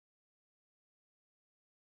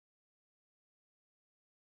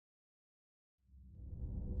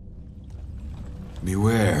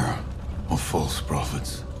Beware of false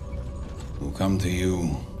prophets who come to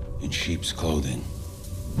you in sheep's clothing,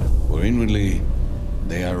 for inwardly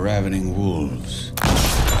they are ravening wolves.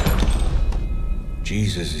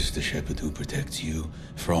 Jesus is the shepherd who protects you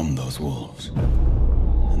from those wolves.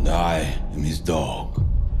 And I am his dog,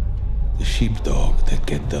 the sheepdog that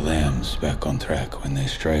get the lambs back on track when they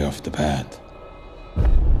stray off the path.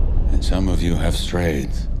 And some of you have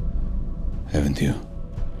strayed, haven't you?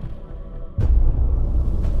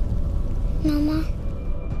 Mama,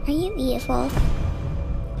 are you evil?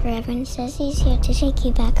 The Reverend says he's here to take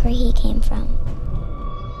you back where he came from.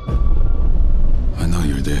 I know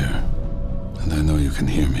you're there, and I know you can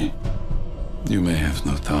hear me. You may have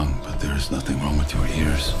no tongue, but there is nothing wrong with your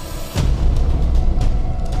ears.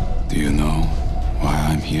 Do you know why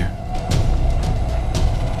I'm here?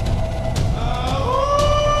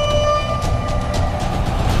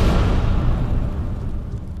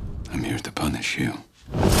 I'm here to punish you.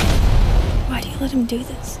 Why do you let him do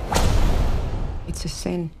this? It's a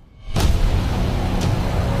sin.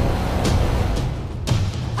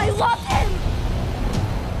 I love him!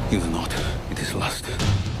 You do not. It is lust.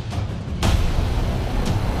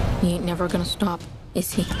 He ain't never gonna stop,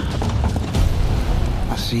 is he?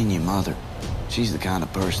 I've seen your mother. She's the kind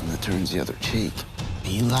of person that turns the other cheek.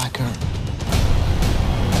 Be like her.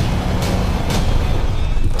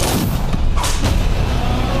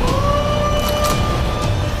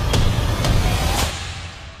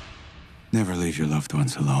 Never leave your loved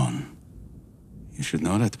ones alone. You should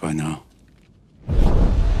know that by now.